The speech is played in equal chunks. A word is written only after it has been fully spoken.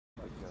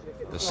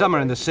The summer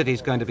in the city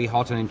is going to be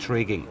hot and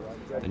intriguing.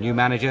 The new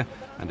manager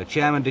and a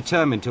chairman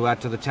determined to add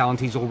to the talent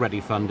he's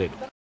already funded.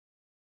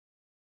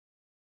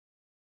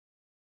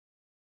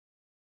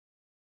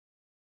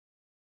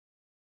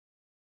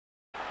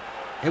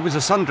 It was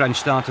a sun-drenched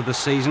start to the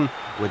season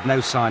with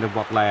no sign of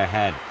what lay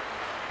ahead.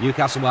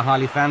 Newcastle were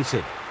highly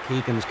fancied.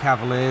 Keegan's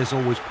Cavaliers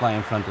always play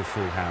in front of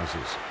full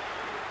houses.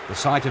 The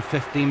sight of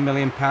 £15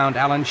 million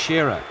Alan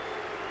Shearer.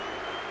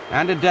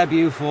 And a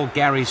debut for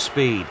Gary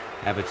Speed,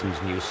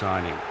 Everton's new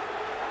signing.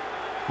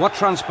 What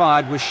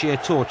transpired was sheer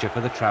torture for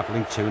the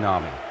travelling Toon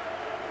Army.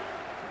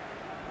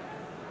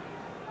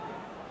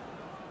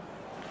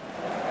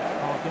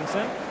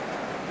 Parkinson.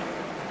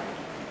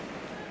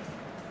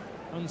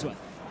 Unsworth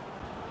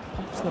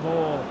pumps the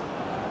ball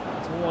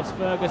towards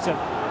Ferguson.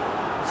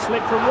 A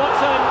slip from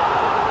Watson.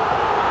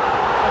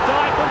 A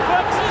dive from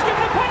Ferguson is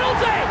given a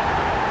penalty!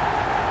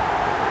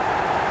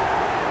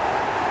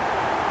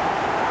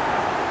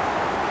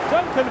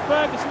 Duncan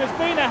Ferguson has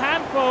been a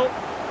handful.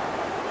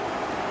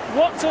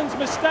 Watson's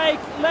mistake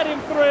led him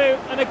through,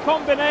 and a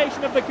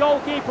combination of the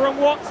goalkeeper and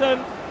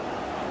Watson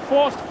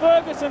forced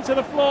Ferguson to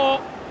the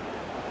floor.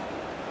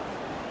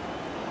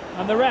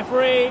 And the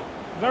referee,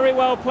 very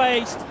well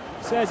placed,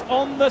 says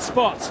on the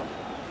spot.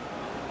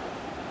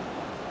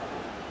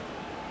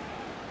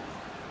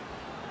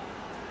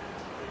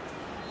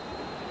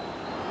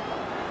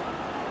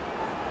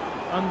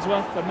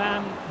 Unsworth, the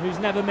man who's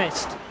never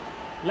missed.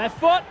 Left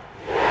foot.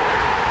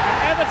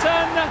 And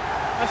Everton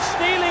are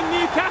stealing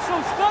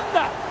Newcastle's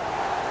thunder.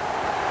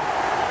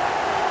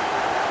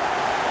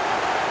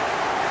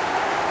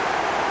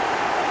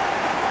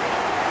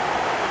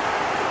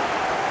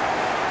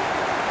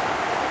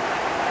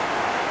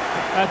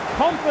 A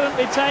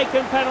confidently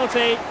taken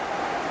penalty,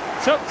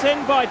 tucked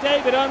in by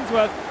David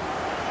Unsworth,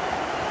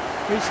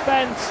 who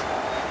spent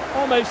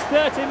almost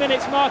 30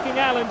 minutes marking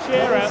Alan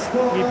Shearer.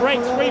 He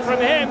breaks free from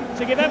him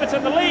to give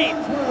Everton the lead.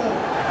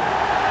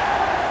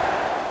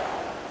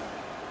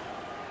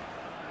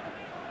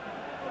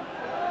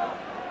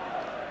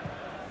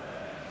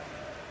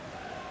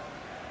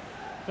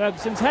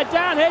 Ferguson's head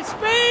down, here's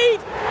Speed!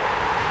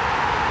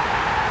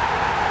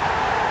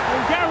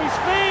 And Gary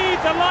Speed,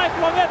 the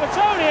lifelong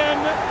Evertonian,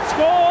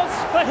 scores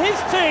for his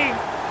team.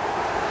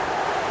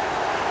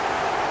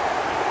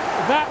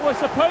 That was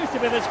supposed to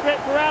be the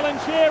script for Alan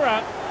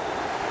Shearer.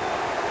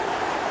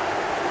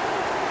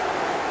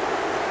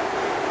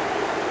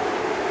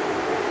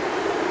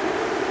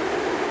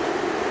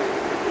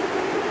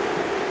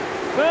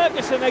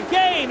 Ferguson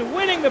again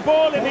winning the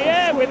ball in the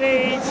air with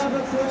ease.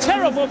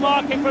 Terrible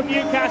marking from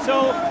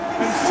Newcastle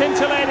and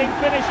scintillating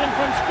finishing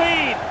from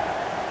Speed.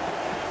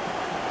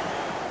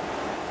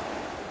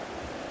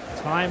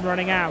 Time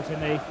running out in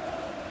the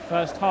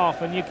first half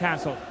for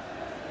Newcastle.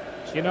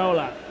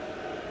 Ginola.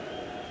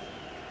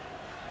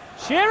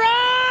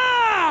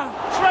 Shearer!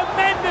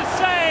 Tremendous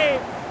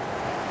save!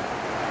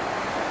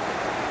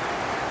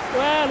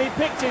 Well, he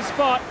picked his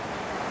spot,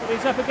 but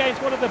he's up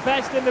against one of the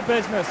best in the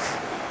business.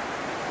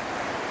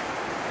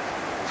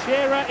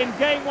 Shearer in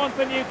game 1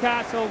 for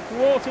Newcastle,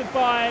 thwarted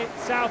by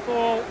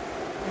Southall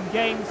in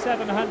game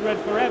 700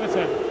 for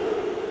Everton.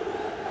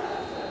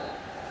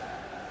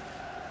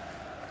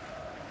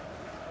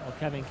 Well,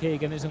 Kevin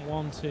Keegan isn't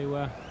one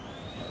to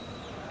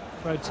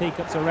throw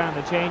teacups around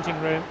the changing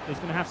room. He's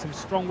going to have some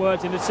strong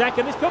words in a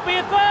second. This could be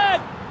a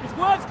third! His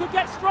words could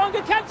get stronger.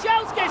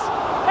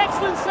 Kanchelskis!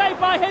 Excellent save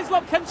by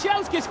Hislop.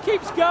 Kanchelskis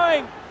keeps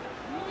going.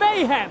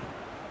 Mayhem!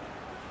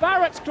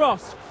 Barrett's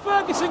cross.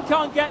 Ferguson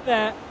can't get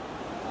there.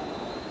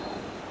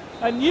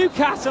 And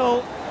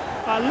Newcastle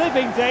are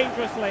living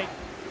dangerously.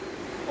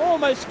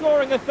 Almost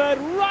scoring a third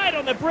right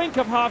on the brink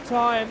of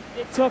half-time.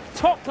 It took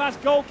top-class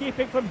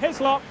goalkeeping from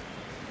Hislop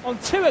on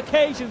 2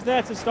 occasions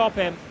there to stop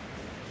him.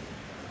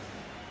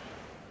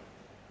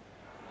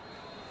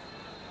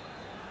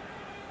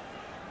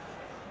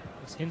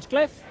 It's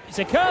Hinchcliffe. It's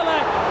a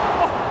curler.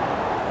 Oh.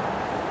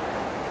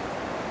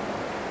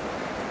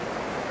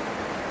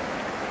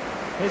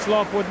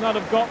 Hislop would not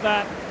have got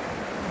that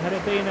had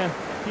it been a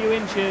few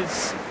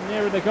inches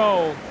nearer the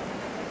goal.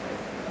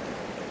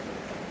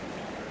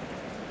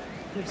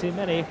 Gives him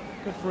many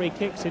good free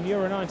kicks in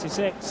Euro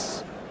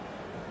 96.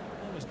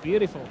 That was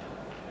beautiful.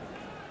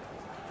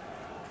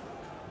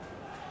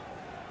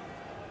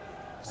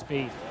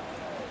 Speed.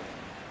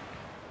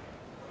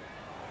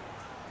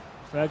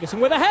 Ferguson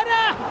with a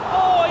header!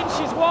 Oh,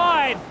 inches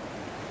wide.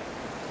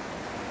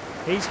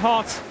 He's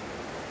hot.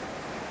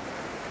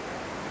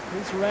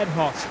 He's red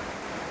hot.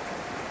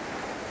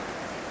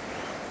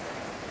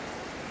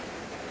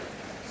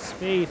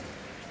 Speed,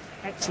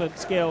 excellent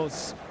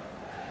skills.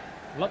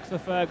 Luck for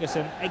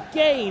Ferguson.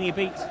 Again, he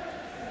beat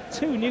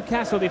 2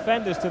 Newcastle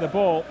defenders to the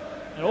ball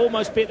and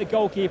almost beat the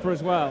goalkeeper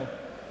as well.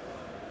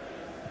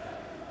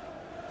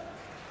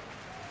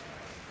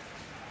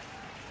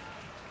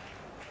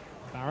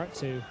 Barrett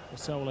to the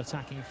sole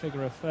attacking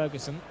figure of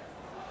Ferguson.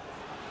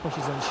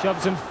 Pushes and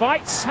shoves and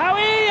fights.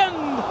 Howie,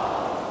 and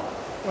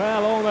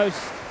well,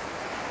 almost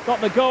got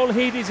the goal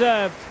he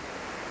deserved.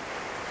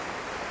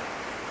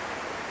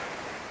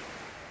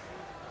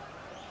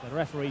 The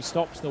referee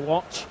stops the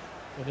watch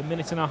with a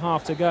minute and a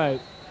half to go.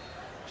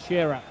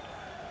 Shearer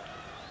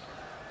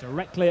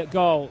directly at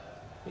goal.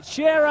 It's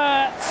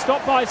Shearer,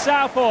 stopped by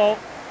Southall,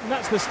 and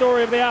that's the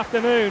story of the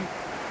afternoon.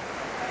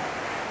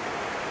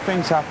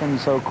 Things happen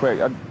so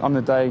quick. On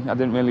the day, I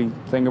didn't really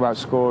think about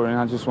scoring.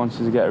 I just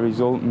wanted to get a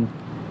result, and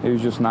it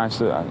was just nice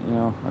that I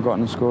got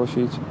on the score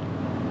sheet.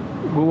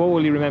 Well, what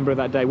will you remember of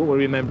that day? What will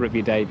you remember of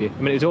your debut?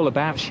 I mean, it was all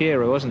about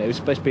Shearer, wasn't it? It was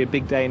supposed to be a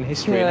big day in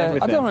history and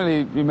everything. I don't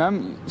really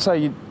remember.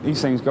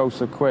 These things go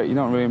so quick, you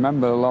don't really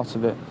remember a lot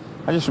of it.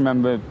 I just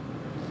remember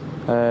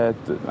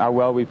how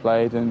well we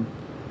played, and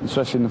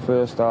especially in the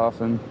first half.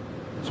 And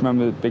just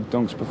remember the Big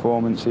Dunk's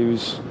performance. He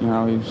was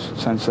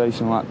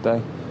sensational that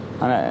day.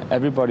 And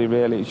everybody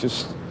really, it's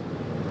just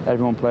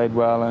everyone played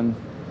well, and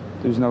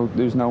there was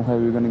no way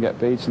we were going to get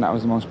beat, and that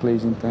was the most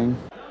pleasing thing.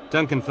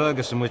 Duncan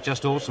Ferguson was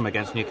just awesome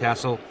against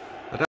Newcastle.